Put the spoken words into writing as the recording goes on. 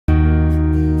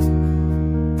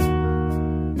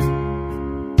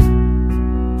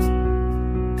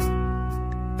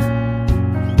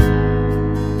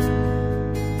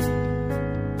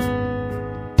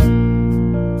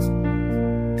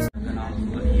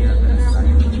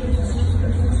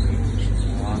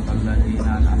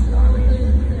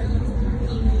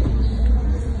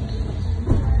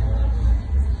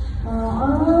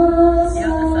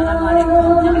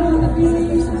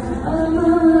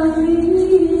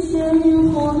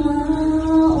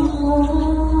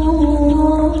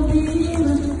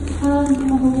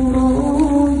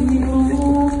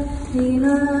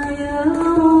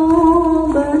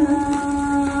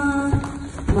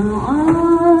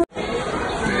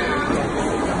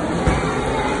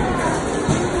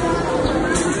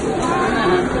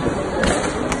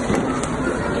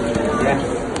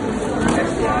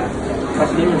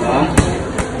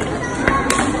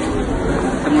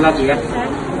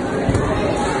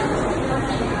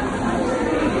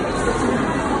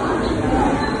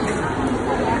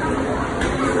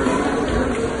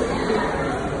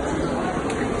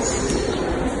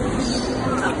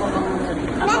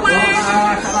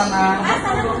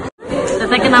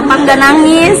Kenapa nggak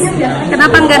nangis?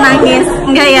 Kenapa nggak nangis?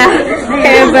 Enggak ya?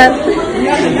 Hebat.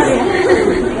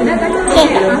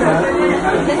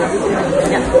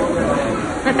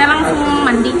 Teteh langsung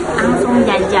mandi, langsung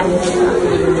jajan.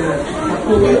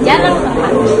 Jajan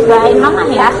doain mama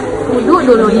ya. Wudhu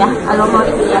dulu ya kalau mau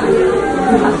itu ya.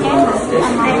 Oke,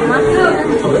 sama mama.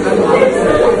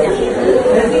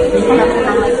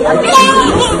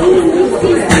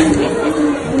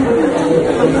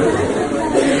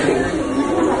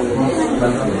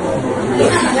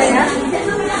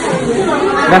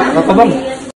 Dah, rokok bang.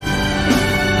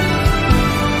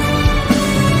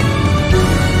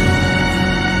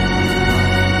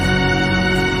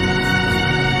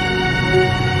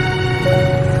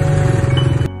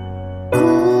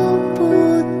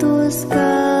 Kuputuskan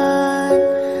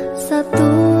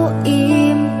satu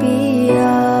impian,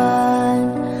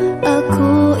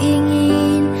 aku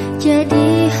ingin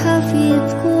jadi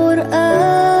hafidz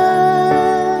Quran.